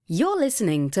You're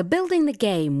listening to Building the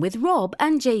Game with Rob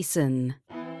and Jason.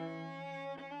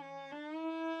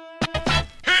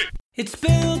 It's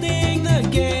Building the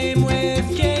Game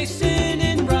with Jason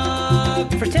and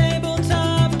Rob. For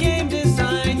tabletop game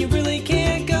design, you really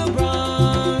can't go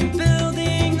wrong.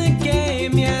 Building the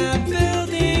game, yeah,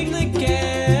 building the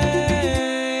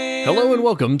game. Hello and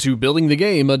welcome to Building the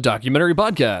Game, a documentary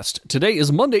podcast. Today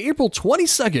is Monday, April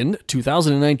 22nd,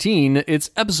 2019. It's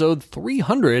episode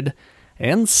 360.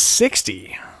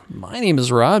 My name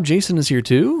is Rob. Jason is here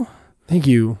too. Thank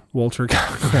you, Walter.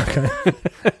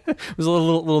 Was a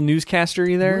little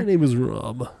newscaster-y there? My name is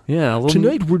Rob. Yeah.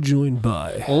 Tonight we're joined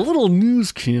by a little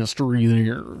newscaster-y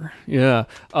there. Yeah.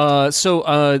 So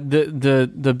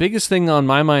the biggest thing on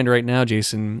my mind right now,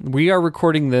 Jason, we are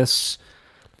recording this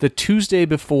the Tuesday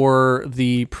before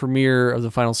the premiere of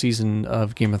the final season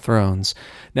of Game of Thrones.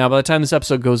 Now, by the time this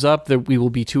episode goes up, we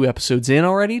will be 2 episodes in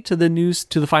already to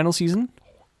the final season.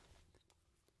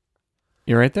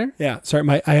 You right there? Yeah. Sorry,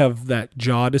 I have that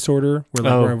jaw disorder where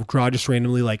my jaw just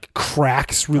randomly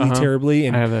cracks really terribly,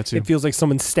 and I have that too. It feels like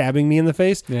someone's stabbing me in the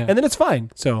face, and then it's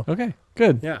fine. So okay,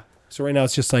 good. Yeah. So right now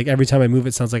it's just like every time I move,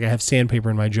 it sounds like I have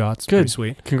sandpaper in my jaw. It's pretty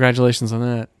sweet. Congratulations on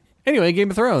that. Anyway, Game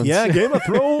of Thrones. Yeah, Game of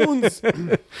Thrones.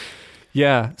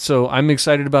 Yeah, so I'm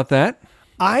excited about that.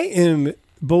 I am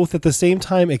both at the same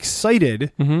time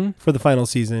excited for the final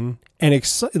season and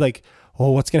what's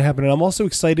going to happen? And I'm also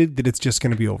excited that it's just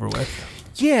going to be over with.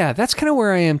 Yeah, that's kind of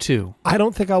where I am too. I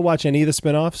don't think I'll watch any of the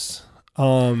spinoffs.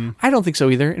 I don't think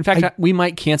so either. In fact, we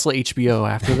might cancel HBO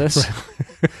after this.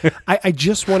 I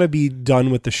just want to be done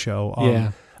with the show.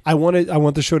 Yeah. I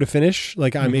want the show to finish.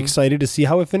 I'm excited to see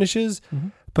how it finishes,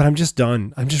 but I'm just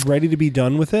done. I'm just ready to be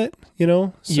done with it, you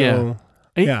know? So,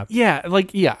 yeah.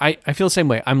 I feel the same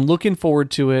way. I'm looking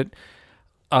forward to it.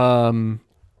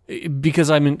 Because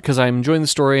I'm enjoying the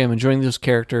story, I'm enjoying those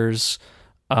characters,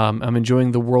 I'm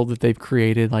enjoying the world that they've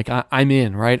created. I'm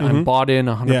in, right? I'm bought in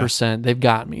 100%. Yeah. They've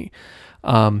got me.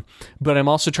 But I'm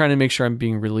also trying to make sure I'm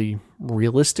being really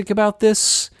realistic about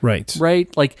this. Right.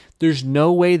 Like there's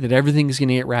no way that everything is going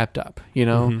to get wrapped up, you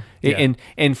know? Yeah.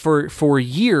 And for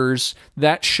years,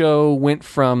 that show went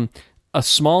from a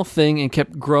small thing and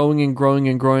kept growing and growing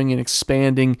and growing and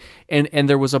expanding. And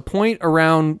there was a point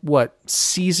around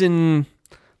season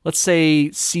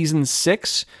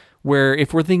 6, where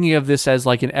if we're thinking of this as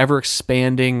like an ever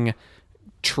expanding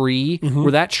tree,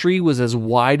 where that tree was as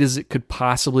wide as it could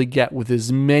possibly get with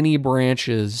as many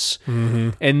branches.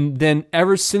 And then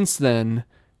ever since then,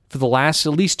 for the last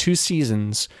at least 2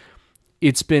 seasons,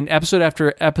 it's been episode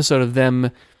after episode of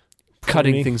them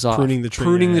cutting things off, pruning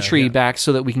the tree back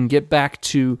so that we can get back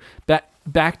to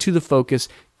the focus,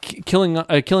 killing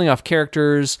off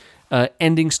characters,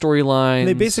 ending storylines.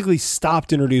 They basically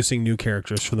stopped introducing new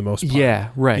characters for the most part. Yeah,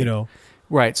 right. You know,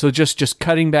 right. So just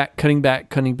cutting back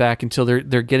until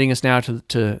they're getting us now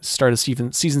to start a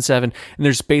season 7, and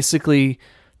there's basically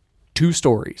 2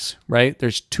 stories, right?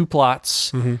 There's 2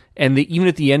 plots, and even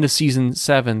at the end of season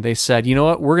 7, they said, you know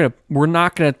what, we're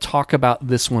not gonna talk about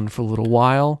this one for a little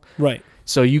while, right?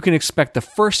 So you can expect the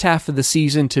first half of the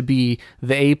season to be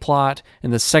the A plot,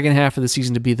 and the second half of the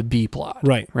season to be the B plot,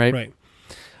 right?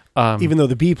 Even though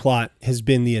the B plot has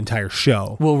been the entire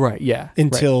show. Well, right, yeah.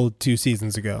 Until 2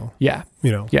 seasons ago. Yeah.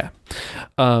 You know.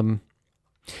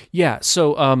 Yeah.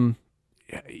 So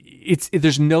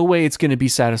there's no way it's going to be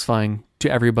satisfying to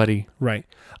everybody. Right.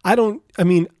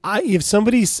 If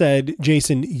somebody said,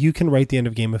 Jason, you can write the end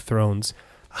of Game of Thrones,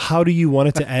 how do you want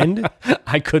it to end?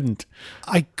 I couldn't.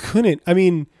 I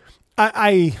mean,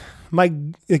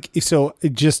 so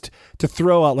just to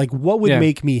throw out, what would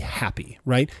make me happy,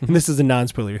 right? And this is a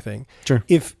non-spoiler thing. Sure.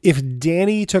 If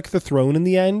Dany took the throne in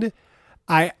the end,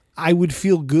 I would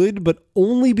feel good, but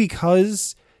only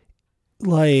because,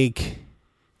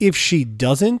 if she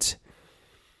doesn't,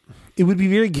 it would be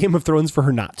very Game of Thrones for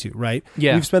her not to, right?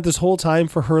 Yeah. We've spent this whole time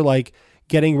for her,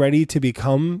 getting ready to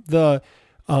become the...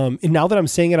 and now that I'm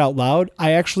saying it out loud,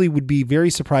 I actually would be very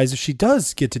surprised if she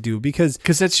does get to do, because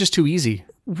that's just too easy.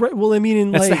 Right. Well, I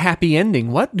mean, that's the happy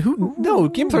ending. What? Who? No,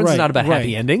 Game of Thrones is not about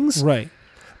happy endings. Right.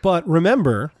 But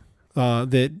remember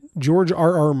that George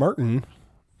R.R. Martin,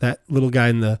 that little guy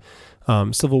in the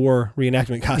Civil War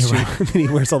reenactment costume that he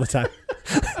wears all the time.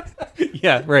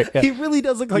 Yeah, right. Yeah. He really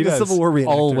does look like a Civil War reenactor.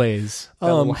 Always.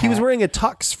 He was wearing a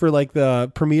tux for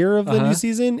the premiere of the new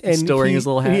season, and still wearing his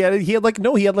little hat. He had a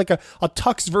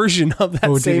tux version of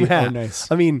that same hat. Oh, nice.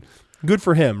 I mean, good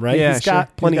for him, right? Yeah, he's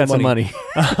got plenty of money.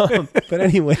 But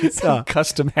anyways,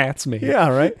 custom hats made. Yeah,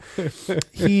 right.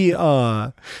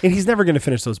 And he's never going to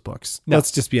finish those books. No.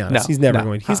 Let's just be honest. He's never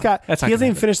going. He hasn't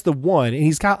even finished the one, and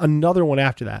he's got another one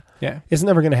after that. Yeah, it's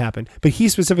never going to happen. But he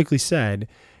specifically said,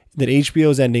 that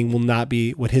HBO's ending will not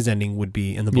be what his ending would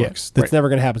be in the Yeah, books. That's right. never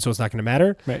going to happen, so it's not going to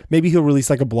matter. Right. Maybe he'll release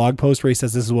like a blog post where he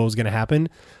says this is what was going to happen.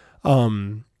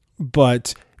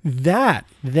 But that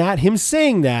him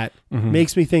saying that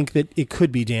makes me think that it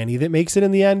could be Danny that makes it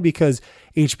in the end, because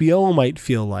HBO might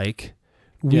feel like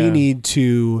we Yeah. need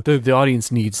to The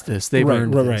audience needs this. They've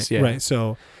earned this. Yeah. right.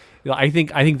 So I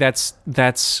think that's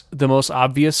the most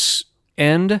obvious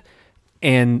end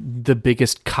and the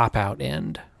biggest cop out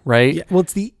end, right? yeah, well,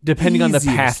 it's the Depending on the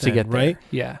easiest path to then, get there. right.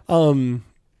 Yeah.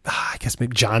 I guess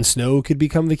maybe Jon Snow could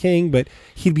become the king, but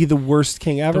he'd be the worst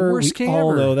king ever. worst We king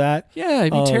all ever. know that. Yeah,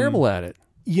 he'd be terrible at it.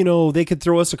 You know, they could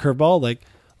throw us a curveball like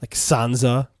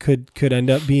Sansa could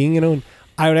end up being, you know,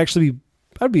 and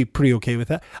I'd be pretty okay with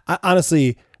that.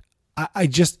 Honestly, I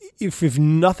just, if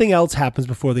nothing else happens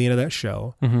before the end of that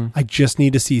show, I just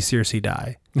need to see Cersei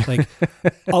die. Like,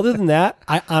 other than that,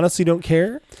 I honestly don't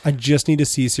care. I just need to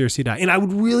see Cersei die. And I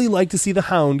would really like to see the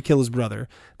Hound kill his brother.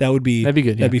 That'd be good.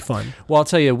 That'd yeah. be fun. Well, I'll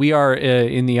tell you, we are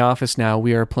in the office now.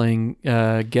 We are playing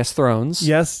Guest Thrones.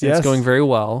 Yes. It's going very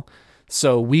well.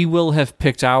 So we will have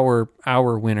picked our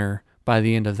winner by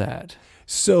the end of that.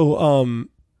 So,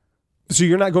 so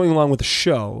you're not going along with the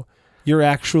show. You're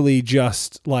actually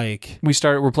just like,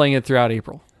 We're playing it throughout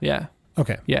April. Yeah.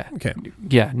 okay. Yeah. Okay.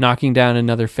 Yeah. Knocking down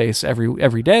another face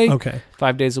every day. Okay.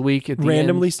 5 days a week. At the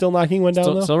Randomly end. still knocking one down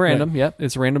though? Still random. Right. Yep.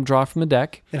 It's a random draw from the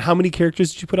deck. And how many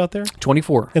characters did you put out there?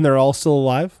 24. And they're all still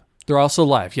alive? They're also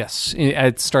live. Yes.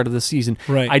 At the start of the season.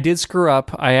 Right. I did screw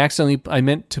up. I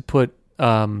meant to put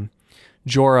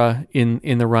Jorah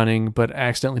in the running, but I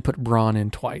accidentally put Bronn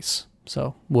in twice.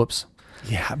 So whoops.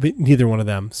 Yeah, but neither one of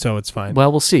them, so it's fine. Well,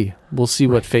 we'll see. We'll see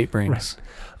what fate brings.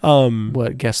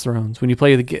 What Guest Thrones? When you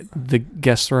play the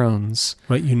Guest Thrones,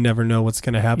 Right, you never know what's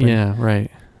going to happen. yeah, right.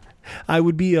 I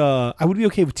would be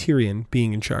okay with Tyrion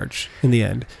being in charge in the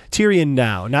end. Tyrion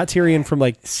now, not Tyrion from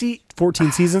like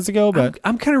 14 seasons ago, but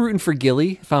I'm kind of rooting for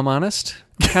Gilly, if I'm honest,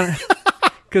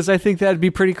 because I think that'd be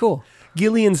pretty cool.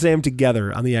 Gilly and Sam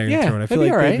together on the Iron Yeah, Throne. I feel that'd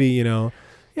be like all that'd right. be, you know,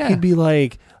 Yeah, he'd be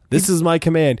like, "This is my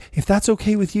command. If that's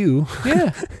okay with you."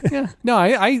 yeah, yeah. No,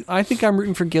 I think I'm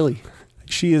rooting for Gilly.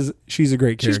 She's a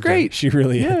great character. She's great. She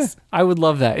really Yeah, is. I would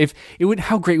love that. If it would,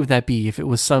 how great would that be if it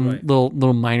was some little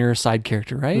minor side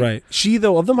character, right? Right. She,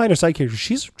 though, of the minor side characters,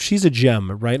 she's a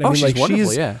gem, right? Oh, she's wonderful,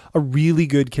 she's yeah. a really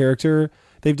good character.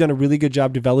 They've done a really good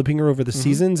job developing her over the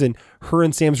seasons, and her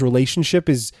and Sam's relationship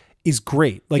is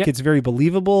great. Like, Yep. it's very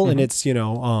believable, and it's, you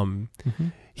know,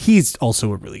 he's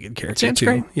also a really good character Sam's too.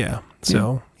 great. Yeah.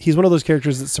 So he's one of those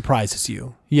characters that surprises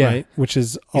you. Yeah. Right? Which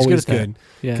is He's always good at that. good.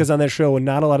 Yeah. Because on that show,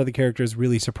 not a lot of the characters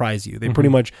really surprise you. They pretty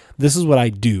much, this is what I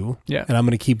do, Yeah. and I'm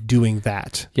going to keep doing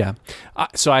that. Yeah.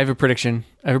 So I have a prediction.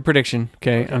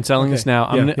 Okay. I'm telling this now.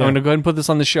 I'm Yeah, going to go ahead and put this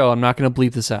on the show. I'm not going to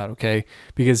bleep this out. Okay.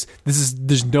 Because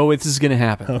there's no way this is going to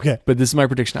happen. Okay. But this is my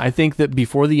prediction. I think that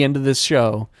before the end of this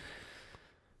show,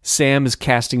 Sam is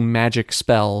casting magic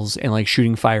spells and like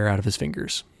shooting fire out of his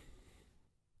fingers.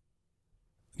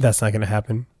 That's not going to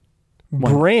happen.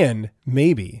 Why not? Bran,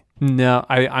 maybe. No,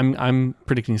 I'm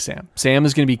predicting Sam. Sam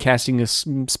is going to be casting a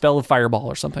spell of fireball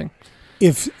or something.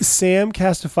 If Sam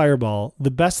cast a fireball,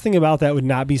 the best thing about that would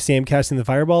not be Sam casting the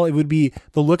fireball. It would be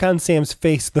the look on Sam's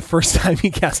face the first time he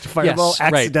cast a fireball Yes,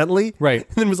 right. accidentally. Right.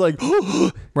 And then was like,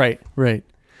 Right.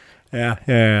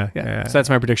 yeah. So that's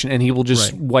my prediction, and he will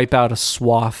just Right. wipe out a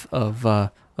swath of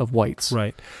whites.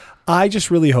 Right. I just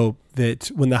really hope that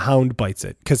when the Hound bites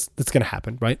it, because that's going to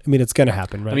happen, right? I mean, it's going to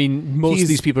happen, right? I mean, most of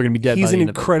these people are going to be dead. He's by the an end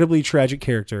of it. incredibly tragic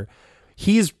character.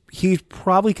 He's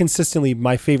probably consistently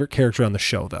my favorite character on the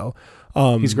show, though.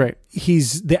 He's great.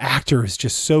 The actor is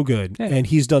just so good, Yeah. and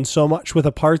he's done so much with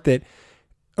a part that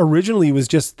originally was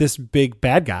just this big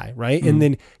bad guy, right? Mm-hmm. And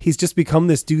then he's just become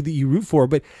this dude that you root for,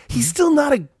 but he's still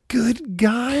not a good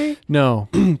guy. No,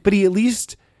 But he at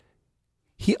least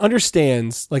he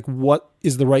understands like what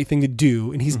is the right thing to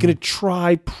do, and he's going to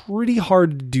try pretty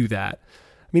hard to do that.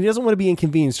 I mean, he doesn't want to be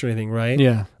inconvenienced or anything, right?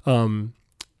 yeah,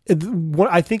 What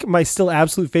I think my still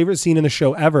absolute favorite scene in the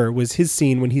show ever was his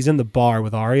scene when he's in the bar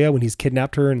with Arya when he's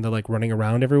kidnapped her and they're like running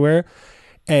around everywhere,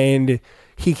 and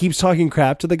he keeps talking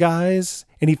crap to the guys,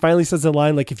 and he finally says the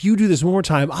line like, "If you do this one more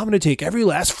time, I'm going to take every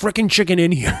last frickin' chicken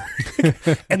in here,"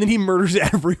 and then he murders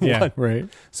everyone. right.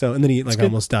 So and then he like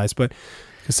almost dies, but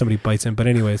because somebody bites him. But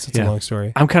anyways, it's a long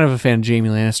story. I'm kind of a fan of Jaime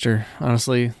Lannister,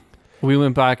 honestly. We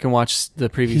went back and watched the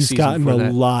previous He's season. gotten for a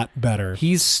that. lot better.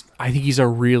 I think he's a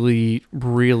really,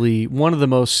 really one of the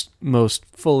most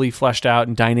fully fleshed out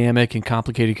and dynamic and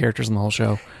complicated characters in the whole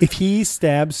show. If he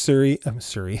stabs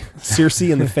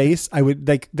Cersei in the face, I would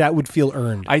that would feel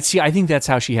earned. I think that's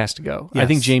how she has to go. I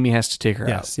think Yes. Jamie has to take her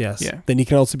out. Yes. Yeah. Then he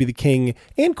can also be the king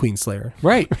and queen slayer.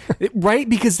 Right. Right.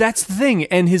 Because that's the thing.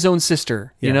 And his own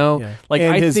sister, you Yeah, know, yeah. like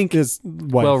and I his, think his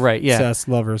wife, well, right. Yeah. Seth's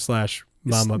lover /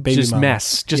 mama, baby just mama.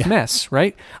 mess.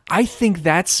 Right. I think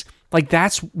that's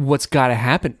what's got to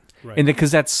happen. Right. And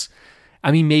because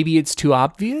maybe it's too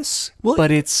obvious, Well,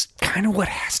 but it's kind of what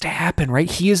has to happen, right?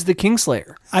 He is the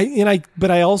Kingslayer.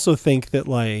 But I also think that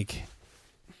like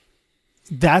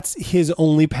that's his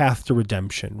only path to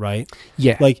redemption, right?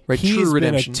 Yeah. Like right. he's True been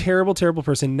redemption. a terrible, terrible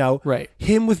person. Now, Right.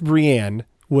 him with Brienne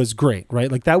was great,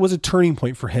 right? Like that was a turning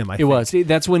point for him. I It think. was.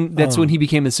 That's when he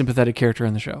became a sympathetic character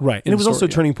in the show. right, and in it was the also a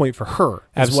story, turning point for her.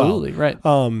 Absolutely. as well.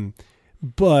 Right.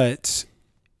 But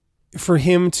for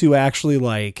him to actually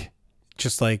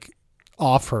just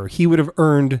off her, he would have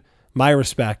earned my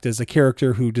respect as a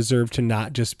character who deserved to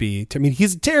not just be. I mean,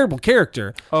 he's a terrible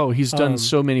character. Oh, he's done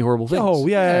so many horrible things. Oh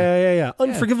yeah.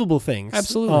 Unforgivable things.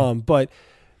 Absolutely.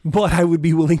 But I would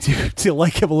be willing to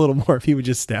like him a little more if he would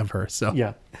just stab her. So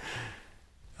Yeah.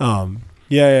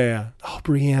 Yeah. Oh,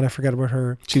 Brienne, I forgot about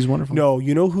her. She's wonderful. No,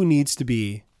 you know who needs to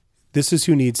be? This is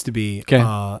who needs to be Okay.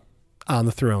 on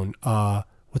the throne.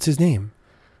 What's his name?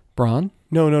 Braun?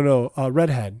 No.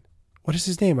 Redhead. What is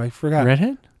his name? I forgot.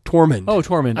 Redhead? Tormund. Oh,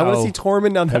 Tormund. I want to see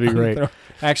Tormund on That'd be on the great. throne.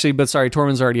 Actually, but sorry,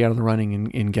 Tormund's already out of the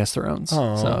running in Guest Thrones.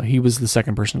 Oh. So he was the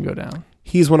second person to go down.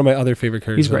 He's one of my other favorite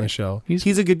characters He's on great. the show. He's-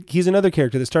 He's another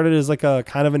character that started as like a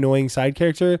kind of annoying side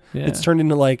character. Yeah. It's turned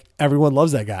into like everyone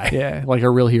loves that guy. Yeah, like a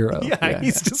real hero.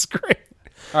 He's just great.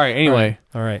 All right, anyway,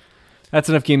 All right. that's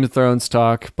enough Game of Thrones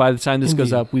talk. By the time this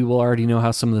goes Indeed. up, we will already know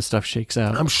how some of the stuff shakes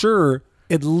out. I'm sure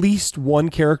at least one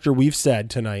character we've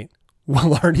said tonight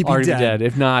will already be dead.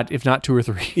 If not two or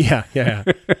three. Yeah.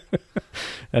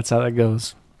 That's how that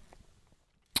goes.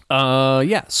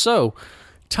 So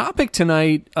topic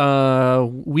tonight,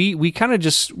 we kind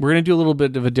of we're gonna do a little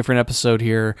bit of a different episode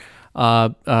here,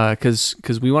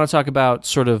 because we want to talk about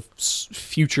sort of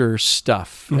future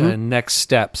stuff and next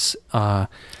steps for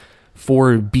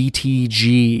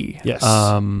BTG. Yes.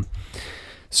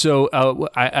 So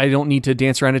I don't need to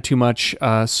dance around it too much.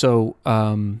 Jason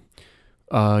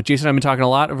and I've been talking a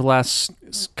lot over the last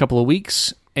couple of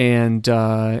weeks, and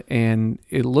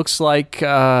it looks like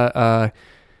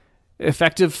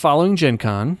effective following Gen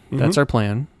Con. That's our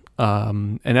plan.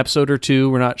 An episode or two,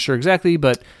 we're not sure exactly,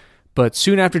 but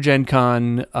soon after Gen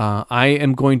Con, I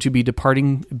am going to be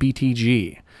departing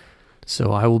BTG.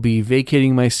 So I will be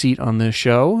vacating my seat on this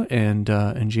show, and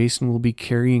Jason will be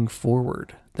carrying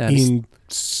forward. That's In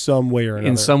some way or another.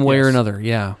 in some way or Yes. another.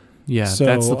 Yeah. So,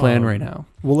 That's the plan right now.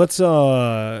 Well, let's.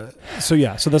 So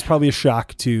that's probably a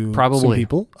shock to some Probably.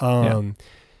 people.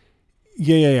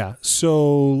 Yeah.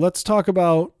 So let's talk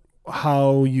about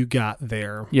how you got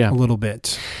there. Yeah. A little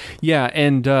bit. Yeah,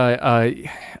 and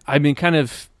I've been kind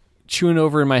of chewing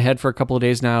over in my head for a couple of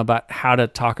days now about how to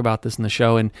talk about this in the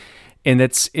show, and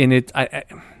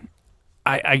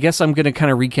I guess I'm going to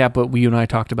kind of recap what you and I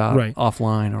talked about Right.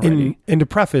 offline already. And to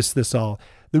preface this all,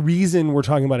 the reason we're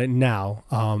talking about it now,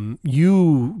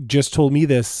 you just told me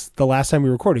this the last time we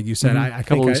recorded. You said, I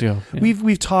couple think weeks ago, yeah.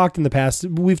 we've talked in the past.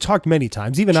 We've talked many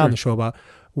times, even on Sure. the show, about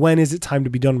when is it time to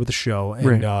be done with the show. And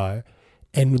Right.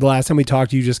 and the last time we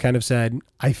talked, you just kind of said,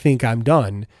 I think I'm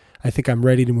done. I think I'm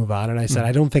ready to move on. And I said,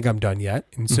 I don't think I'm done yet.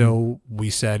 And so we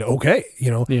said, okay,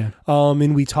 Yeah.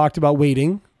 and we talked about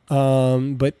waiting.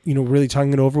 But really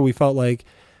talking it over, we felt like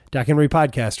documentary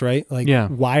podcast, right? Like, Yeah.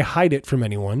 why hide it from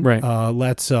anyone? Right.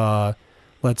 Let's Be talk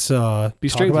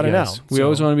straight about with it you guys. now. We So-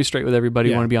 always want to be straight with everybody.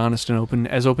 We Yeah. want to be honest and open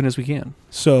as we can.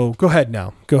 So go ahead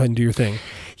now. Go ahead and do your thing.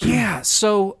 Yeah.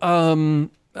 So,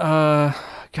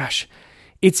 gosh,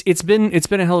 it's been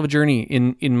a hell of a journey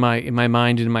in my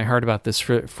mind and in my heart about this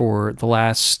for the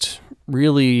last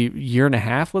really year and a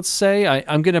half. Let's say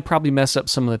I'm going to probably mess up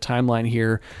some of the timeline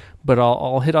here, but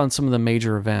I'll hit on some of the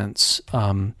major events.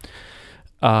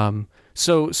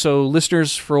 So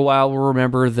listeners for a while will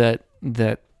remember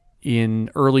that in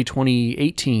early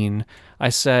 2018, I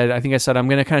think I said I'm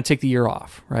going to kind of take the year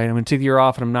off, right? I'm going to take the year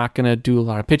off and I'm not going to do a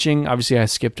lot of pitching. Obviously, I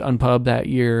skipped Unpub that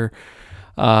year.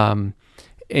 And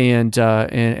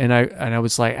I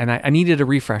was like, and I needed a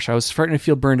refresh. I was starting to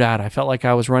feel burned out. I felt like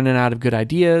I was running out of good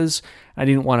ideas. I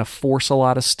didn't want to force a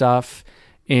lot of stuff.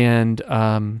 And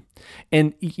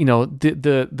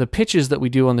the pitches that we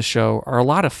do on the show are a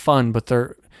lot of fun, but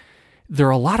they're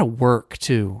a lot of work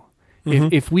too.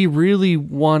 If we really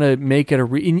want to make it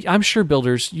and I'm sure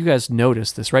builders, you guys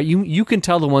notice this, right? You can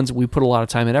tell the ones that we put a lot of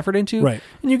time and effort into, Right.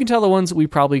 and you can tell the ones that we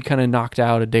probably kind of knocked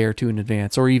out a day or two in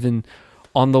advance, or even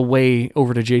on the way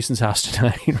over to Jason's house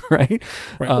tonight, right?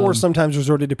 Right. Or sometimes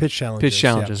resorted to pitch challenges. Pitch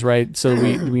challenges, right? So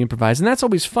we improvise, and that's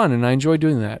always fun, and I enjoy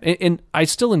doing that, and I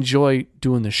still enjoy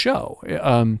doing the show.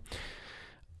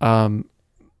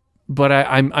 But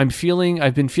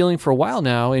I've been feeling for a while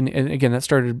now, and again, that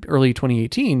started early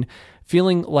 2018,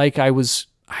 feeling like I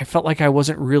felt like I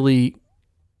wasn't really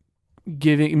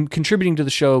contributing to the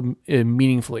show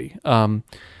meaningfully in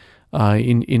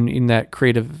that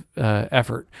creative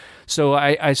effort. So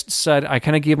I said, I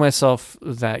kind of gave myself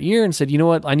that year and said, you know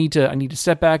what, I need to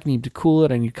step back, I need to cool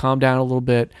it, I need to calm down a little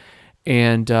bit,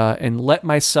 and let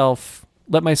myself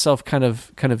kind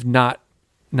of not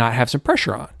have some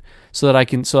pressure on, so that I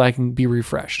can be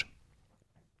refreshed.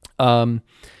 And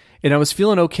I was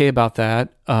feeling okay about that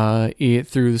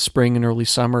through the spring and early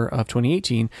summer of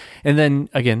 2018. And then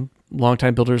again,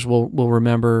 longtime builders will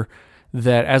remember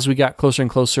that as we got closer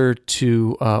and closer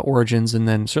to Origins, and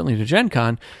then certainly to Gen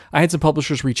Con, I had some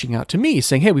publishers reaching out to me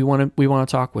saying, "Hey, we want to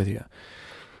talk with you."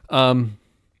 And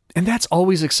that's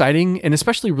always exciting, and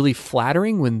especially really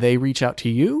flattering when they reach out to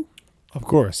you. Of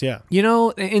course, yeah. You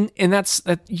know, and that's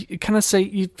you kind of say,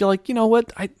 you feel like, you know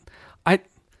what, I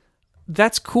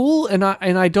that's cool, and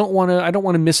I don't want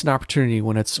to miss an opportunity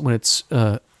when it's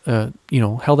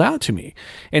held out to me.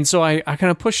 And so I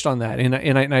kind of pushed on that,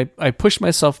 and I pushed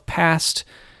myself past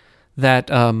that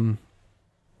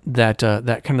that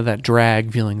kind of that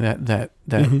drag feeling, that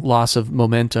loss of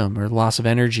momentum or loss of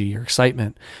energy or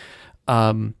excitement,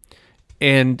 and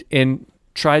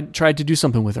tried to do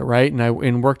something with it, right?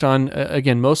 And worked on,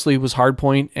 again, mostly was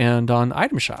Hardpoint and on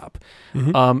Item Shop.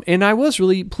 And I was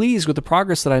really pleased with the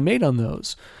progress that I made on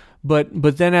those.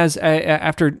 But then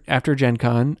after Gen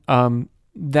Con,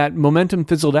 that momentum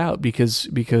fizzled out because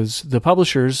the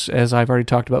publishers, as I've already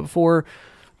talked about before,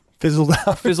 Fizzled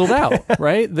out,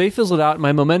 right? They fizzled out, and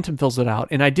my momentum fizzled out.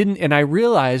 And I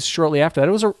realized shortly after that,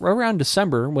 it was around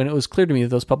December when it was clear to me that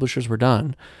those publishers were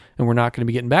done and were not going to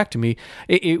be getting back to me.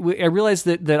 I realized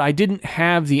that I didn't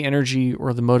have the energy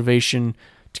or the motivation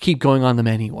to keep going on them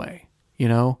anyway. You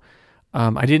know,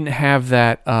 I didn't have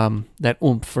that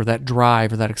oomph or that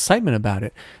drive or that excitement about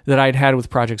it that I'd had with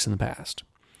projects in the past.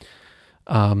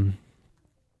 And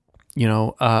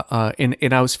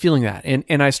I was feeling that,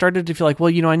 and I started to feel like, well,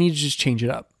 I need to just change it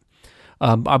up.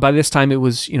 By this time it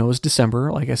was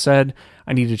December. Like I said,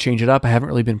 I needed to change it up. I haven't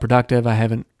really been productive. I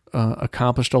haven't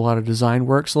accomplished a lot of design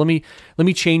work. So let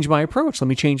me change my approach. Let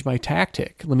me change my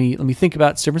tactic. Let me think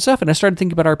about different stuff. And I started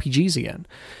thinking about RPGs again.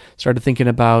 Started thinking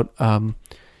about,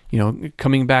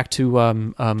 coming back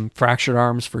to Fractured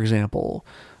Arms, for example,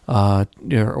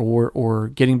 or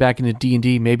getting back into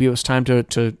D&D. Maybe it was time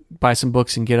to buy some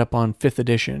books and get up on 5th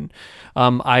edition.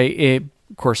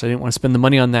 Of course, I didn't want to spend the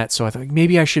money on that, so I thought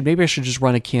maybe I should just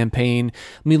run a campaign.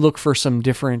 Let me look for some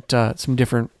different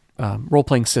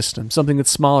role-playing systems, something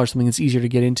that's smaller, something that's easier to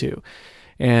get into.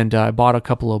 And I bought a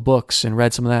couple of books and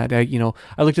read some of that.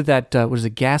 I looked at that,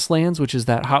 Gaslands, which is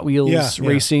that Hot Wheels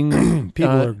racing.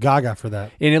 People are gaga for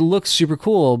that. And it looks super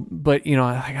cool, but,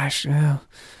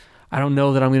 I don't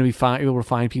know that I'm going to be able to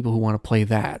find people who want to play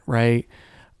that, right?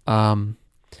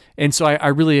 And so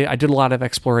I did a lot of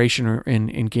exploration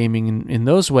in gaming in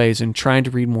those ways, and trying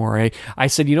to read more. I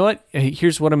said, you know what?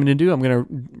 Here's what I'm going to do. I'm going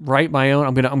to write my own.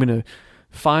 I'm going to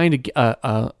find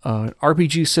a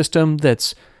RPG system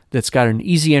that's got an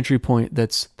easy entry point.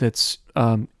 That's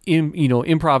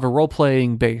improv or role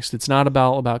playing based. It's not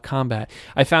about combat.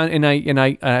 I found, and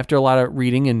I after a lot of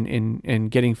reading and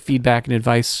getting feedback and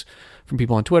advice from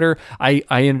people on Twitter, I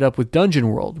ended up with Dungeon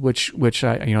World, which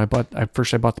I bought.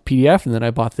 First I bought the PDF, and then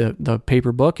I bought the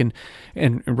paper book and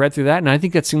read through that. And I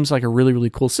think that seems like a really, really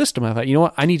cool system. I thought, you know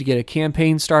what, I need to get a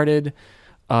campaign started.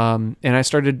 And I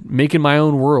started making my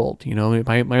own world,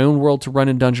 my own world to run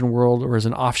in Dungeon World, or as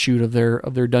an offshoot of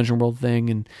their Dungeon World thing,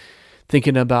 and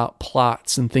thinking about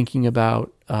plots and thinking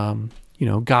about,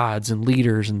 gods and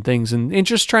leaders and things, and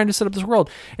just trying to set up this world.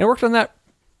 And I worked on that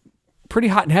pretty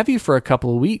hot and heavy for a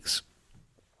couple of weeks.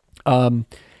 And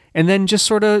then just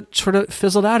sort of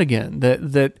fizzled out again.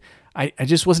 That I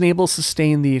just wasn't able to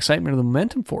sustain the excitement or the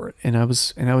momentum for it, and I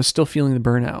was still feeling the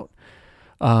burnout.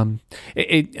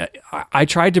 I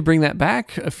tried to bring that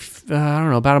back.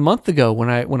 About a month ago when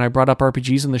I brought up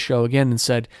RPGs in the show again and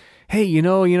said, hey,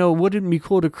 wouldn't it be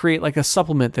cool to create like a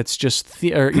supplement that's just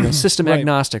system Right.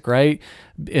 agnostic, right?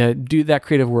 Do that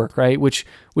creative work, right? Which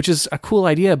is a cool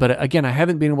idea, but again, I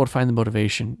haven't been able to find the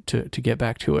motivation to get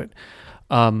back to it.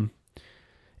 So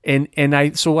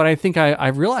what I think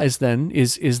I've realized then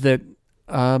is that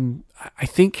I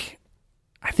think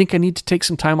I need to take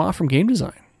some time off from game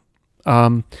design.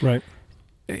 Right.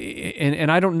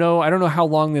 And I don't know how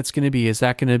long that's going to be. Is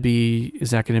that going to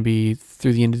be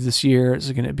through the end of this year? Is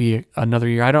it going to be another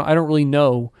year? I don't really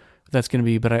know what that's going to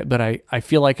be, but I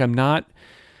feel like I'm not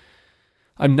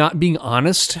being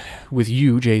honest with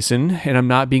you, Jason, and I'm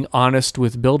not being honest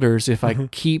with builders if I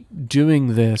keep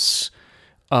doing this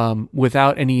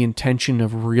without any intention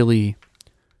of really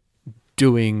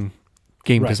doing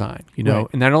game design, Right.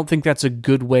 And I don't think that's a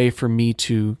good way for me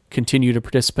to continue to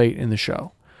participate in the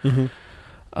show.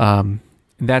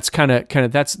 That's kind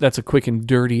of that's a quick and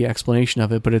dirty explanation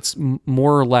of it, but it's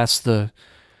more or less the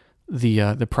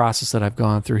process that I've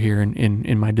gone through here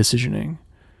in my decisioning.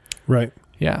 Right.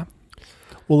 Yeah.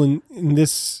 Well, in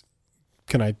this,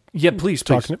 can I? Yeah, please.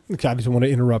 Okay, I just want to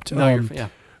interrupt. No, yeah.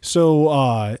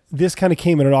 So this kind of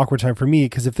came at an awkward time for me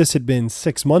because if this had been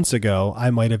 6 months ago,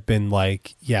 I might have been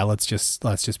like, yeah, let's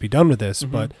just be done with this.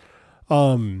 But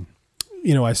I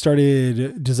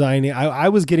started designing. I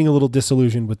was getting a little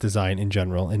disillusioned with design in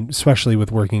general, and especially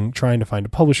with trying to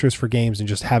find publishers for games and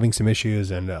just having some issues,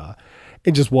 and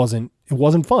it just wasn't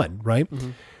fun, right?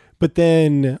 But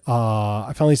then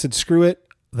I finally said, screw it.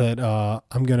 That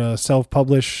I'm going to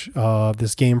self-publish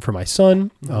this game for my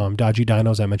son, Dodgy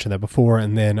Dinos. I mentioned that before.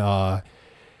 And then I'll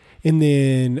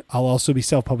also be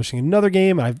self-publishing another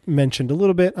game. I've mentioned a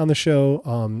little bit on the show,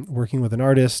 working with an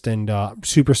artist, and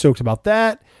super stoked about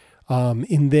that. But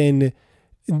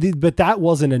that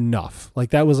wasn't enough. Like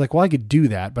that was like, well, I could do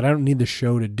that, but I don't need the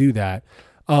show to do that.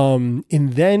 And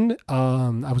then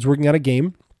I was working on a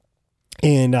game.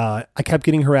 And I kept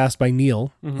getting harassed by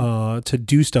Neil to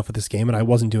do stuff with this game, and I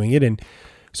wasn't doing it. And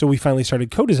so we finally started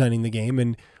co-designing the game,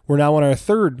 and we're now on our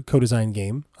third co-design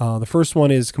game. The first one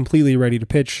is completely ready to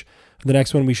pitch. The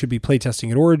next one we should be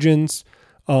playtesting at Origins.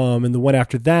 And the one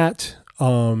after that,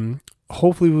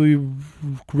 hopefully we'll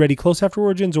be ready close after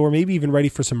Origins, or maybe even ready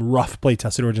for some rough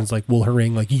playtests at Origins, like Will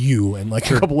Herring, like you, and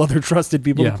like a couple other trusted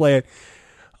people to play it.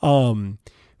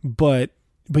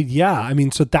 But yeah, I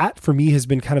mean, so that for me has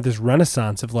been kind of this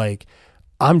renaissance of like,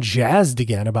 I'm jazzed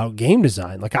again about game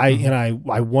design. Like I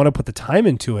want to put the time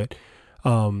into it.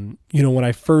 When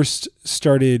I first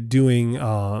started doing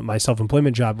my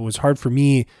self-employment job, it was hard for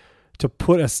me to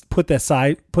put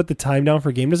the time down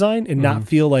for game design and not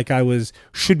feel like I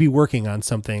should be working on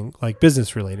something like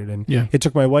business related. And it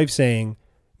took my wife saying,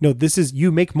 no,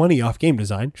 you make money off game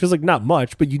design. She was like, not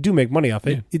much, but you do make money off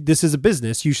it. This is a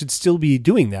business. You should still be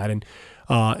doing that. And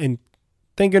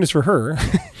thank goodness for her,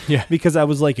 because I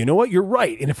was like, you know what, you're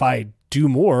right. And if I do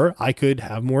more, I could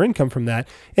have more income from that.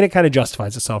 And it kind of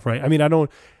justifies itself, right? I mean, I don't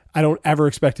ever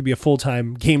expect to be a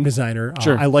full-time game designer.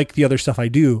 Sure. I like the other stuff I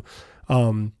do.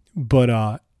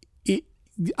 But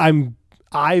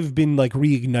I've been like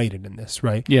reignited in this,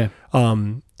 right? Yeah.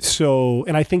 So,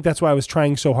 and I think that's why I was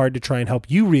trying so hard to try and help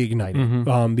you reignite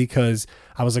it, because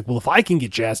I was like, well, if I can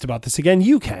get jazzed about this again,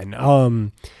 you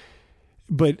can.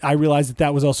 But I realized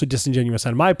that was also disingenuous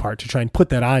on my part to try and put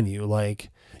that on you. Like,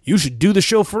 you should do the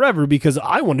show forever because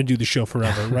I want to do the show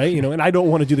forever, right? And I don't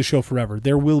want to do the show forever.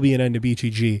 There will be an end to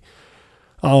BTG.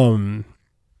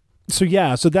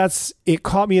 So that's, it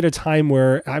caught me at a time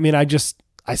where, I mean, I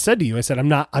said to you, I'm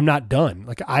not done.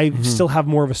 Like I still have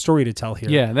more of a story to tell here.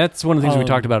 Yeah. That's one of the things we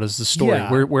talked about is the story.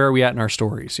 Yeah. Where are we at in our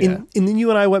stories? Yeah. And then you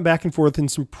and I went back and forth in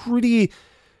some pretty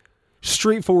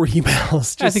straightforward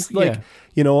emails. Just I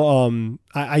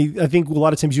think a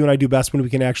lot of times you and I do best when we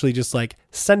can actually just like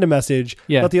send a message,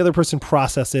 let the other person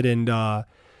process it. And, I'm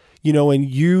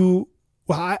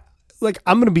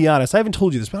going to be honest. I haven't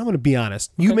told you this, but I'm going to be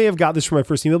honest. You may have got this from my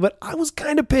first email, but I was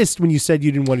kind of pissed when you said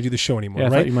you didn't want to do the show anymore. Yeah,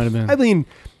 I right? thought you might have been. I mean,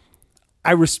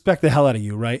 I respect the hell out of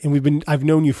you, right? And I've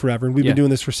known you forever, and we've been doing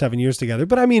this for 7 years together.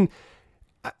 But I mean,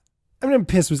 I'm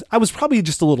pissed. I was probably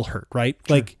just a little hurt, right?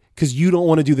 Sure. Like, because you don't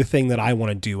want to do the thing that I want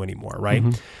to do anymore, right?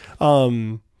 But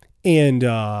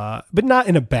not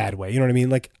in a bad way. You know what I mean?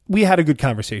 Like, we had a good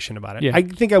conversation about it. Yeah. I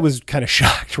think I was kind of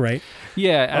shocked, right?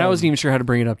 Yeah, and I wasn't even sure how to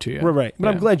bring it up to you. Right. But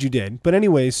I'm glad you did. But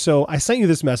anyway, so I sent you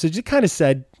this message. It kind of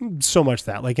said so much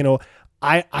that, like,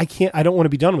 I don't want to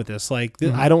be done with this. Like,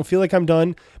 I don't feel like I'm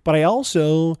done, but I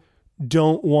also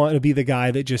don't want to be the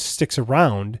guy that just sticks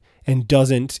around and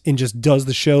just does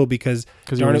the show because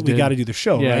darn it, we got to do the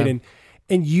show, right?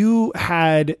 And you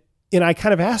had, and I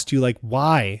kind of asked you, like,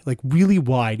 why? Like, really,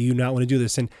 why do you not want to do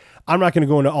this? And I'm not going to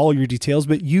go into all your details,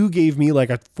 but you gave me like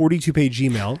a 42-page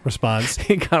email response.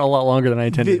 It got a lot longer than I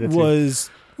intended. It was,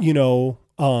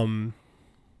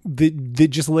 that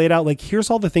just laid out, like, here's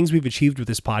all the things we've achieved with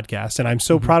this podcast. And I'm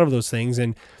so proud of those things.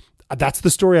 And that's the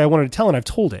story I wanted to tell, and I've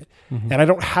told it. And I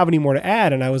don't have any more to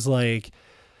add. And I was like,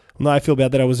 No, I feel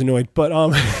bad that I was annoyed, but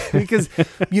because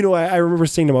I remember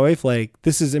saying to my wife, like,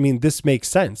 this makes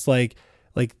sense. Like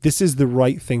this is the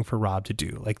right thing for Rob to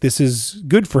do. Like, this is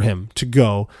good for him to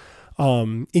go.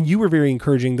 And you were very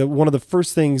encouraging. That one of the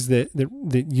first things that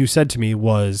you said to me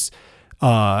was,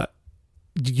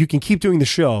 you can keep doing the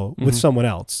show with someone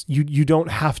else. You don't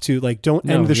have to, like, don't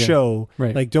end the show.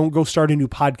 Right. Like, don't go start a new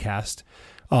podcast.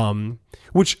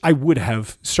 Which I would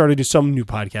have started some new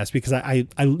podcast because I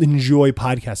enjoy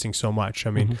podcasting so much. I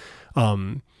mean,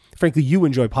 frankly, you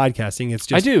enjoy podcasting. It's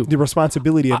just I do. The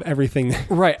responsibility of everything.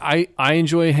 Right. I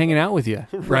enjoy hanging out with you.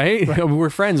 Right. We're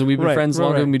friends, and we've been friends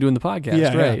longer than we've been doing the podcast.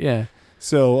 Yeah, right. Yeah.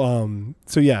 So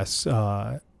yes,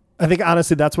 I think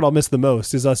honestly that's what I'll miss the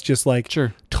most is us just like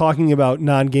talking about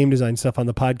non-game design stuff on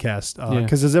the podcast.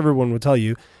 Because as everyone would tell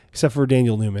you, except for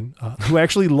Daniel Newman, who I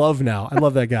actually love now. I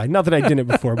love that guy. Not that I didn't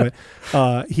before, but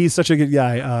he's such a good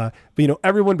guy. But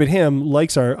everyone but him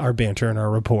likes our banter and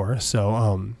our rapport.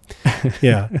 So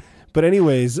yeah. But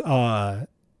anyways, So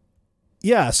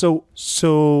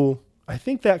I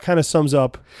think that kind of sums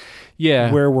up.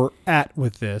 Yeah. Where we're at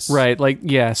with this. Right. Like,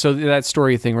 yeah. So that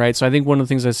story thing, right? So I think one of the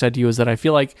things I said to you is that I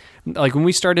feel like when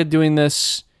we started doing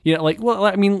this, well,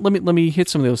 I mean, let me hit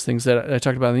some of those things that I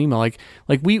talked about in the email. Like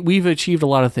we've achieved a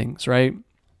lot of things, right?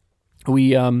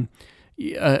 We, when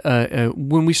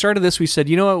we started this, we said,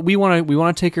 you know what, we want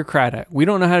to take your credit. We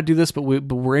don't know how to do this, but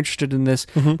we're interested in this.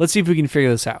 Let's see if we can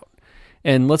figure this out.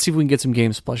 And let's see if we can get some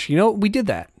games published. We did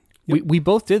that. Yep. We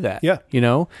both did that. Yeah.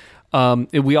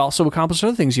 We also accomplished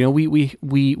other things.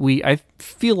 I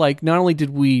feel like not only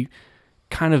did we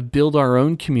kind of build our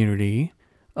own community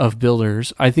of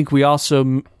builders, I think we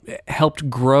also helped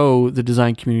grow the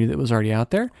design community that was already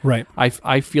out there. Right.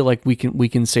 I feel like we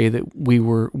can say that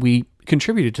we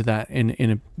contributed to that in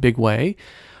a big way.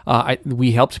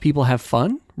 We helped people have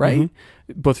fun, right?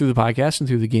 Both through the podcast and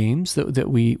through the games that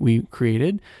we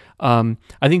created. I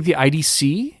think the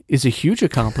IDC is a huge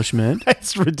accomplishment.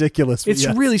 It's ridiculous. It's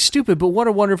really stupid, but what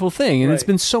a wonderful thing. And it's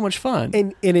been so much fun.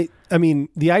 And the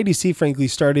IDC frankly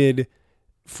started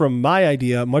from my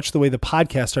idea, much the way the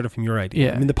podcast started from your idea.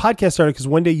 Yeah. I mean, the podcast started because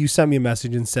one day you sent me a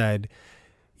message and said,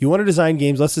 you want to design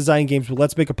games, let's design games, but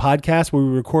let's make a podcast where we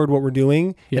record what we're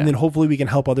doing. Yeah. And then hopefully we can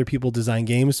help other people design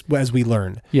games as we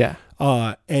learn. Yeah.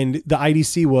 And the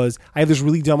IDC was, I have this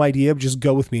really dumb idea, but just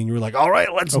go with me. And you were like, all right,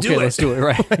 let's do it. Let's do it.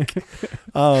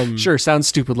 Right. Sure. Sounds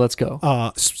stupid. Let's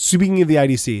go. Speaking of the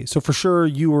IDC, so for sure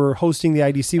you were hosting the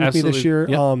IDC with me this year.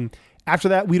 Yep. After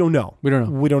that, we don't know. We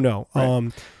don't know.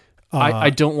 Right. I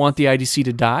don't want the IDC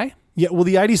to die. Yeah, well,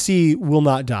 the IDC will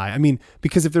not die. I mean,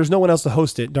 because if there's no one else to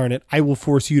host it, darn it, I will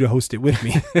force you to host it with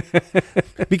me.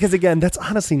 Because again, that's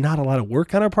honestly not a lot of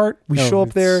work on our part. We show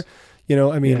up there,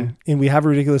 and we have a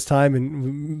ridiculous time.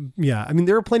 And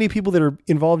there are plenty of people that are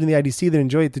involved in the IDC that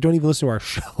enjoy it that don't even listen to our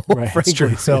show. Right, frankly. it's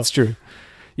true. So, it's true.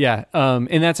 Yeah,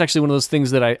 and that's actually one of those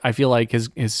things that I feel like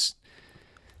is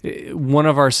one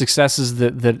of our successes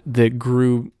that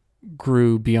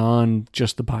grew beyond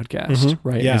just the podcast,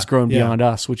 right? Yeah, it's grown beyond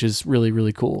us, which is really,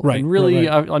 really cool. Right. And really,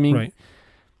 right. I mean,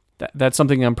 that's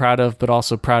something I'm proud of, but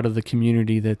also proud of the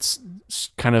community that's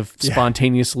kind of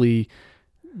spontaneously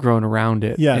grown around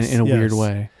it in a weird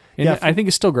way. And I think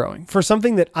it's still growing. For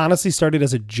something that honestly started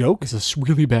as a joke. It's a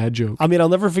really bad joke. I mean, I'll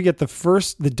never forget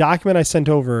the document I sent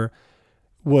over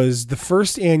was the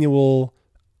first annual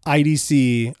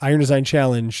IDC Iron Design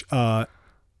Challenge.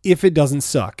 If it doesn't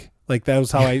suck. Like that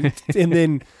was how and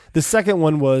then the second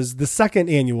one was the second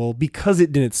annual because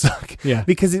it didn't suck. Yeah.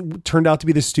 Because it turned out to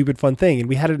be this stupid fun thing. And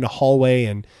we had it in a hallway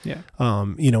and,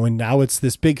 and now it's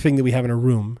this big thing that we have in a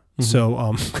room.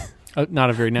 So, not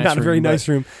a very nice room. Not a very nice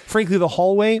room. Frankly, the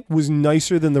hallway was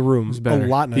nicer than the room. It was better. A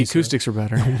lot nicer. The acoustics are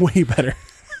better. Way better.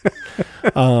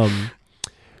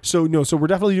 So we're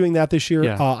definitely doing that this year.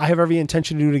 Yeah. I have every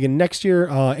intention to do it again next year.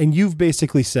 And you've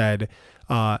basically said,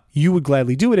 you would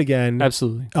gladly do it again.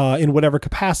 Absolutely. In whatever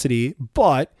capacity.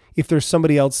 But if there's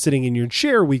somebody else sitting in your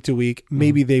chair week to week,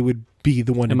 maybe they would be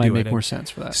the one to do it. It might make more sense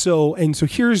for that. So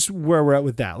here's where we're at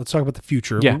with that. Let's talk about the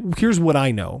future. Yeah. Here's what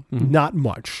I know. Not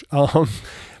much.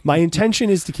 My intention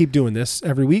is to keep doing this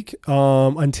every week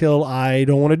until I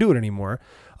don't want to do it anymore.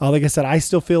 Like I said, I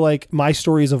still feel like my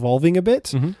story is evolving a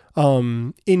bit.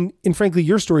 And frankly,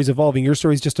 your story is evolving. Your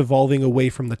story is just evolving away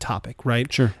from the topic,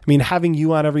 right? Sure. I mean, having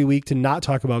you on every week to not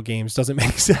talk about games doesn't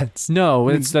make sense.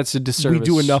 No, that's a disservice. We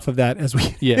do enough of that as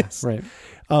we. Yes, right.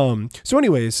 So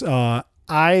anyways,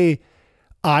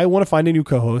 I want to find a new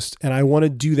co-host, and I want to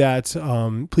do that.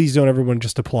 Please don't everyone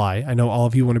just apply. I know all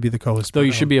of you want to be the co-host. Though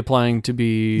you should be applying to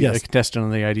be a contestant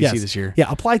on the IDC this year.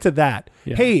 Yeah, apply to that.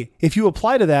 Yeah. Hey, if you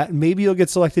apply to that, maybe you'll get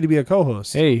selected to be a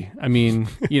co-host. Hey, I mean,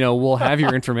 we'll have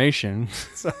your information.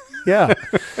 Yeah.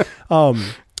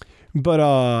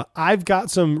 But I've got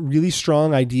some really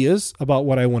strong ideas about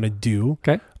what I want to do.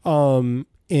 Okay.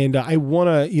 And I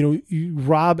want to,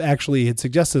 Rob actually had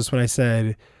suggested this when I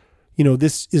said,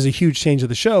 this is a huge change of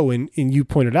the show. And you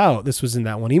pointed out, this was in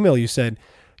that one email, you said,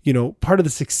 part of the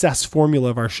success formula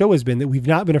of our show has been that we've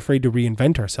not been afraid to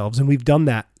reinvent ourselves. And we've done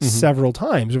that several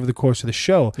times over the course of the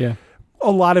show. Yeah.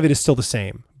 A lot of it is still the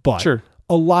same, but Sure.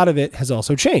 a lot of it has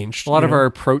also changed. A lot of our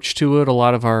approach to it, a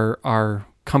lot of our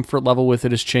comfort level with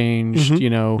it has changed.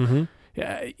 There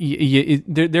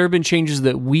have been changes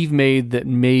that we've made that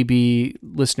maybe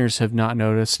listeners have not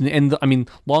noticed, and I mean,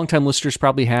 longtime listeners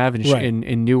probably have, and, Right.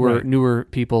 and newer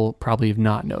people probably have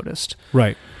not noticed.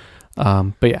 Right.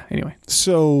 But yeah, anyway.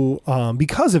 So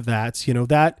because of that,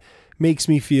 that makes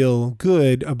me feel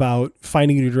good about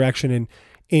finding a new direction.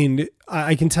 And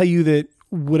I can tell you that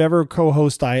whatever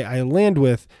co-host I land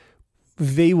with,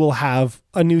 they will have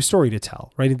a new story to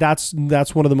tell, right? That's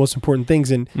one of the most important things.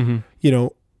 And,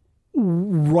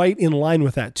 right in line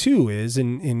with that too is,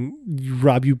 and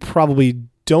Rob, you probably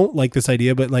don't like this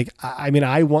idea, but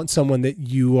I want someone that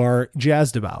you are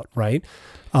jazzed about, right?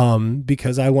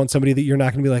 Because I want somebody that you're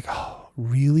not going to be like, oh,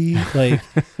 really?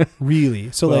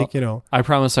 Really? So Well, I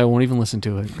promise I won't even listen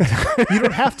to it. you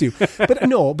don't have to,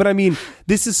 but I mean,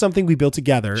 this is something we built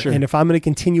together. Sure. And if I'm going to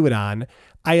continue it on,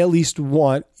 I at least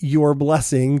want your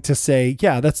blessing to say,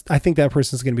 yeah, I think that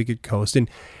person's going to be a good host. And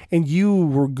you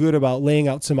were good about laying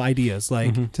out some ideas,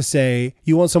 to say,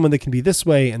 you want someone that can be this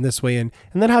way and this way, and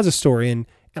that has a story. And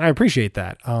I appreciate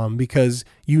that, because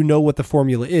you know what the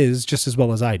formula is just as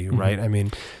well as I do. Right. I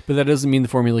mean, But that doesn't mean the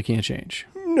formula can't change.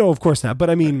 no, of course not. But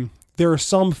I mean, there are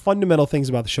some fundamental things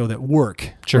about the show that work,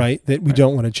 Sure. right? That we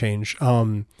don't want to change.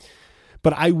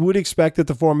 But I would expect that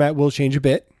the format will change a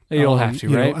bit. You'll have to,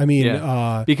 right? I mean,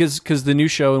 Yeah. Because the new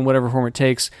show, in whatever form it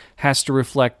takes, has to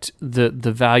reflect the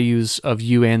values of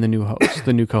you and the new host,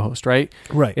 the new co-host, right?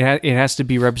 Right. It has to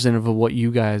be representative of what you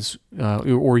guys,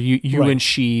 or you Right. and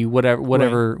she,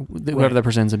 whoever that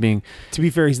person ends up being. To be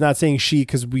fair, he's not saying she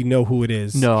because we know who it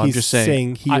is. No, he's I'm just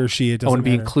saying he or she. It doesn't I want to be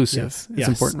matter. inclusive. Yes. It's Yes.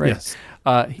 important, right?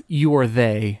 Yes. You or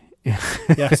they.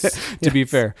 Yes. To be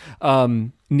fair,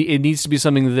 it needs to be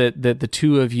something that the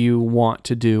two of you want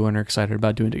to do and are excited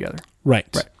about doing together. Right.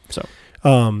 Right. So,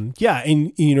 yeah,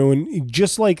 and and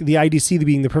just like the IDC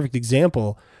being the perfect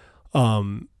example,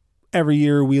 every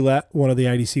year we let the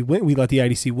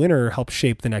IDC winner help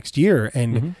shape the next year,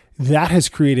 and that has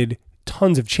created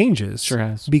tons of changes. Sure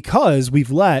has. Because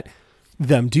we've let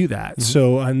them do that.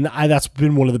 So, and that's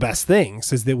been one of the best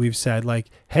things is that we've said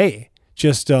hey,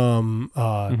 just go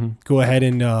ahead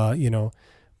and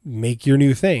make your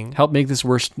new thing. help make this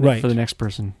worse Right. for the next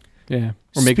person. Yeah.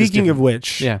 Or make Speaking this of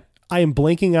which, yeah. I am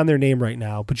blanking on their name right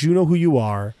now, but you know who you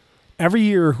are. Every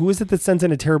year, who is it that sends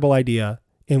in a terrible idea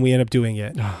and we end up doing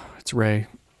it? It's Ray.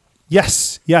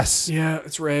 Yes. Yeah,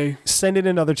 it's Ray. Send in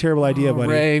another terrible idea, buddy.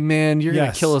 Ray, man, you're gonna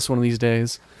Yes. kill us one of these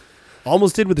days.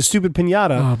 Almost did with the stupid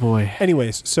pinata. Oh boy.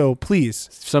 Anyways, so please.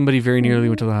 Somebody very nearly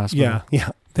went to the hospital. Yeah.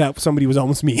 That somebody was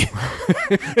almost me.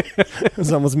 I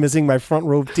was almost missing my front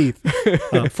row of teeth.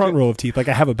 Like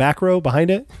I have a back row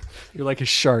behind it. You're like a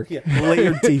shark.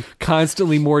 Layered teeth.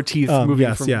 Constantly more teeth moving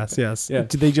Yes, from yes. Yeah.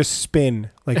 Do they just spin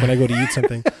like when I go to eat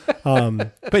something?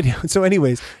 But so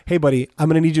anyways, hey buddy, I'm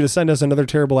going to need you to send us another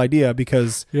terrible idea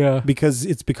because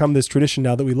it's become this tradition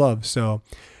now that we love. So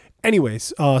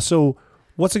anyways, so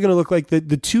what's it going to look like?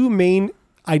 The two main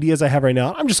ideas I have right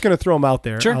now, I'm just going to throw them out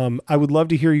there. Sure. I would love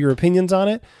to hear your opinions on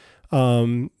it.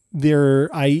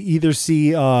 I either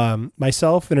see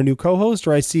myself and a new co-host,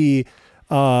 or I see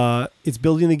it's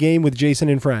building the game with Jason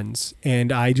and friends,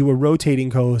 and I do a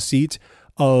rotating co-host seat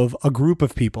of a group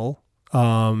of people,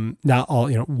 not all,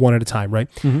 one at a time, right?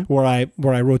 Where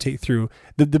I rotate through.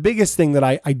 The biggest thing that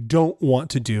I don't want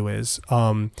to do is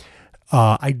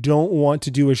I don't want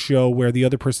to do a show where the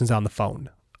other person's on the phone.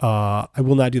 I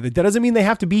will not do that. That doesn't mean they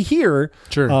have to be here.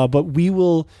 Sure. But we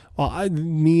will,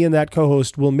 me and that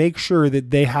co-host will make sure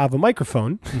that they have a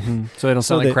microphone. So they don't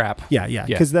sound like crap. Yeah.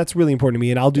 Because that's really important to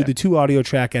me. And I'll do the 2 audio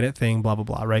track edit thing, blah, blah,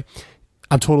 blah. Right.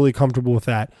 I'm totally comfortable with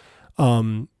that.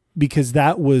 Because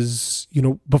that was,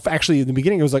 but actually in the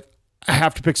beginning, it was like, I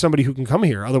have to pick somebody who can come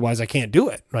here. Otherwise I can't do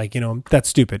it. Like, that's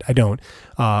stupid. I don't.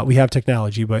 We have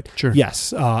technology, but Sure.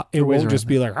 yes, it won't just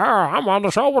be like, I'm on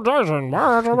the show with Jason.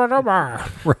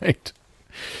 Right.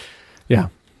 Yeah.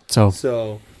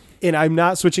 So, and I'm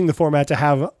not switching the format to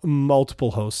have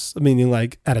multiple hosts, meaning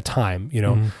like at a time,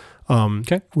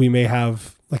 Okay. We may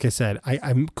have, like I said,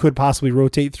 I could possibly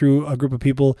rotate through a group of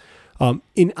people.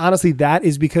 And honestly, that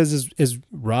is because, as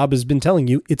Rob has been telling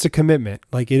you, it's a commitment.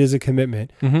 Like it is a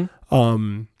commitment.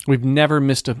 We've never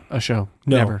missed a show.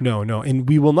 No, Never. no, and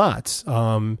we will not.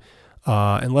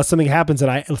 Unless something happens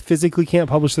and I physically can't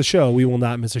publish the show, we will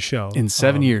not miss a show. In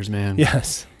 7 years, man.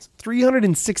 Yes.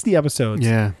 360 episodes.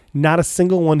 Yeah. Not a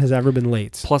single one has ever been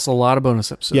late. Plus a lot of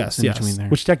bonus episodes Yes, in yes. between there.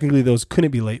 Which technically those couldn't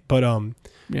be late, but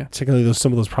Yeah. technically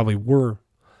some of those probably were,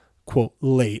 quote,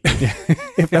 late,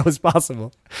 if that was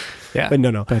possible. Yeah. But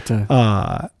no. But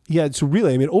Yeah, it's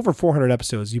really, I mean, over 400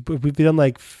 episodes. We've done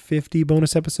like 50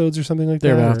 bonus episodes or something like that.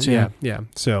 Thereabouts, or- yeah. Yeah.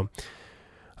 So,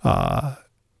 but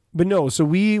no, so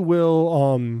we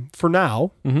will, for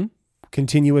now,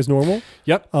 continue as normal.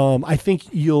 Yep. I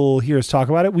think you'll hear us talk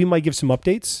about it. We might give some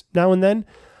updates now and then.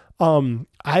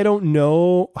 I don't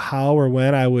know how or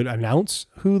when I would announce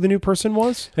who the new person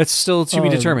was. That's still to be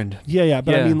determined. Yeah.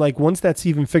 But I Yeah. mean, like once that's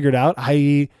even figured out,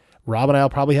 Rob and I will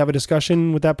probably have a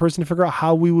discussion with that person to figure out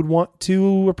how we would want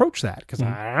to approach that. Cause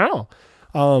I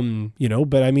don't know,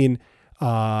 but I mean,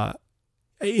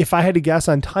 if I had to guess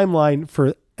on timeline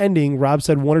for ending, Rob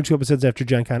said 1 or 2 episodes after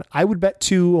Gen Con. I would bet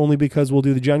 2 only because we'll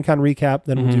do the Gen Con recap.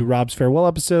 Then we'll do Rob's farewell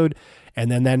episode.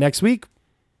 And then that next week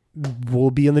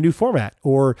we'll be in the new format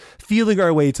or feeling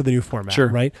our way to the new format. Sure.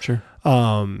 Right. Sure.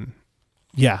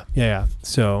 Yeah.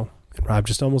 So Rob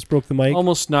just almost broke the mic.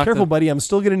 Almost knocked Careful, buddy. I'm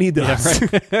still going to need those.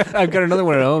 I've got another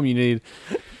one at home you need.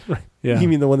 Yeah. You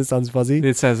mean the one that sounds fuzzy?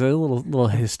 It has a little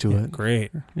hiss to it.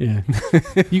 Great. Yeah.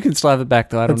 You can still have it back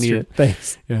though. I don't That's need true. it.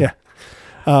 Thanks. Yeah.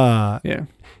 Yeah.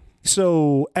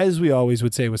 So as we always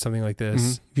would say with something like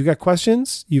this, if you've got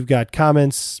questions, you've got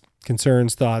comments,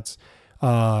 concerns, thoughts,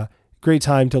 great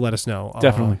time to let us know.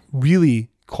 Definitely. Really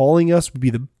calling us would be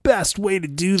the best way to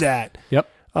do that. Yep.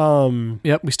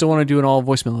 Yep. We still want to do an all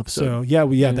voicemail episode. So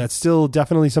yeah, that's still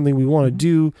definitely something we want to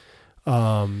do.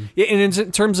 Yeah, and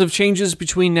in terms of changes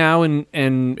between now and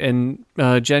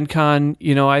Gen Con,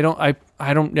 I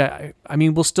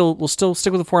mean, we'll still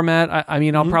stick with the format. I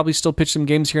mean, I'll probably still pitch some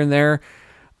games here and there.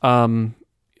 We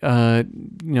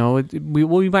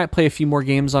might play a few more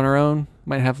games on our own.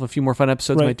 Might have a few more fun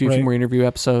episodes. Might do a few more interview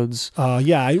episodes.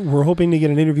 We're hoping to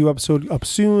get an interview episode up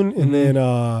soon, and then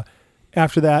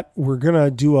after that, we're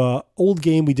gonna do a old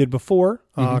game we did before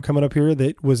coming up here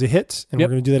that was a hit, and we're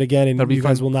gonna do that again, and you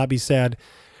guys will not be sad.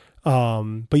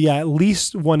 But yeah, at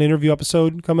least one interview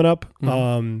episode coming up,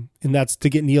 and that's to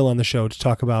get Neil on the show to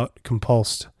talk about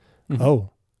Compulsed. Oh,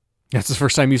 that's the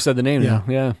first time you said the name now.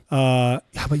 Yeah. How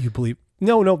about you bleep?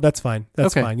 No, that's fine.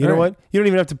 That's Okay, fine. You know what? You don't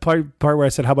even have to part where I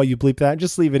said, how about you bleep that?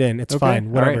 Just leave it in. It's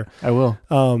fine. Whatever. All right.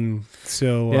 I will.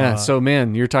 So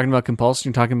man, you're talking about Compulsion,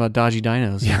 you're talking about dodgy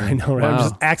dinos. yeah, I know, right? Wow. I'm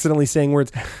just accidentally saying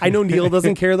words. I know Neil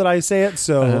doesn't care that I say it.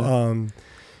 So,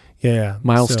 yeah.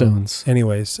 Milestones. So,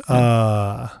 anyways,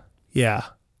 yeah.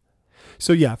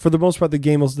 So yeah, for the most part,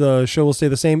 the show will stay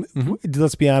the same.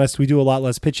 Let's be honest, we do a lot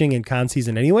less pitching in con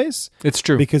season anyways. It's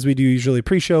true. Because we do usually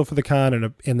pre-show for the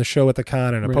con and the show at the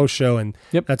con and a post-show, and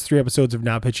that's 3 episodes of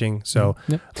not pitching. So,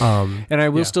 and I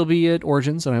will still be at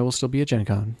Origins, and I will still be at Gen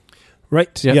Con.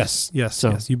 Right. Yep. Yes.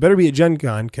 You better be at Gen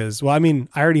Con because, well, I mean,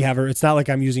 I already have her. It's not like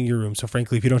I'm using your room. So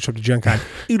frankly, if you don't show up to Gen Con,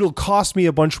 it'll cost me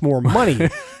a bunch more money.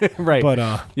 Right. But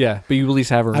but you at least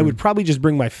have her. I would probably just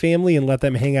bring my family and let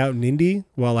them hang out in Indy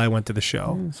while I went to the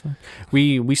show.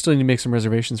 We still need to make some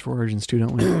reservations for Origins too,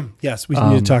 don't we? Yes, we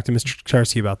need to talk to Mr.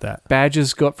 Charsky about that.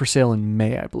 Badges go up for sale in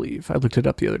May, I believe. I looked it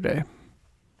up the other day.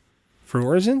 For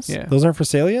Origins? Yeah. Those aren't for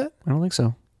sale yet? I don't think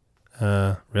so.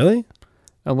 Really?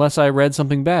 Unless I read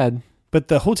something bad. But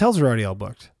the hotels are already all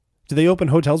booked. Do they open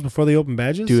hotels before they open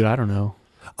badges? Dude, I don't know.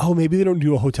 Oh, maybe they don't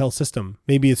do a hotel system.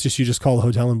 Maybe it's just you just call the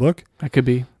hotel and book. That could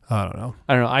be. I don't know.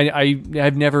 I don't know.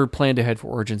 I've never planned ahead for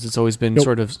Origins. It's always been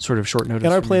sort of short notice.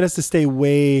 And our plan is to stay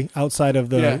way outside of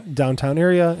the downtown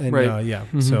area.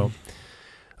 And so,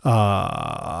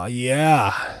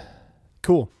 yeah.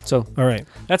 Cool. So, all right.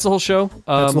 That's the whole show.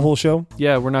 That's the whole show.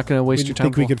 Yeah, we're not going to waste your time. I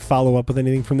think we could follow up with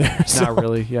anything from there. So. Not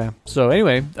really. Yeah. So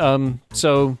anyway,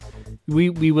 so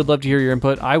we would love to hear your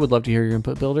input. I would love to hear your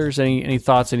input, builders. Any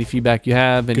thoughts, any feedback you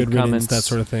have, any good comments, that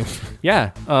sort of thing.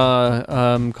 Yeah.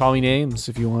 Call me names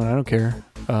if you want. I don't care.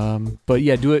 But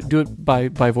yeah, do it by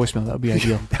voicemail. That would be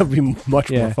ideal. That would be much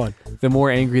more fun. The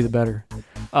more angry, the better.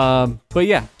 But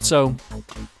yeah, so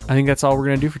I think that's all we're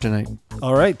going to do for tonight.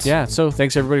 All right. Yeah, so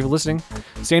thanks everybody for listening.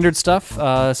 Standard stuff.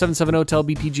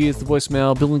 770-TEL-BPG is the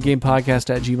voicemail.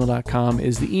 buildinggamepodcast@gmail.com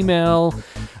is the email.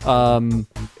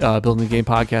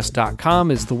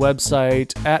 buildinggamepodcast.com is the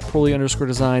website. At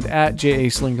Proli_designed. At J.A.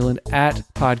 Slingerland. At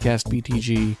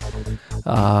podcastbtg.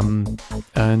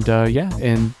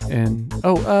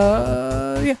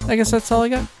 I guess that's all I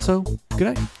got. So good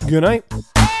night. Good night.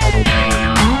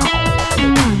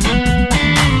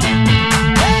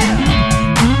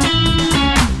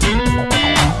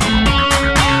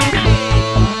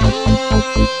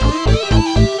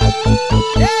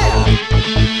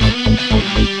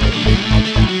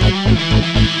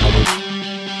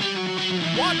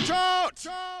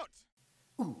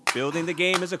 Building the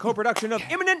Game is a co-production of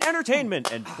Imminent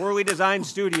Entertainment and Poorly Designed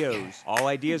Studios. All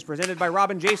ideas presented by Rob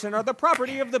and Jason are the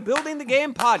property of the Building the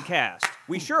Game podcast.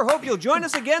 We sure hope you'll join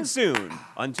us again soon.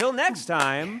 Until next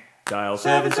time, dial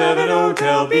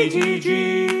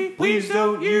 770-TEL-BTG. Please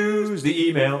don't use the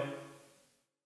email.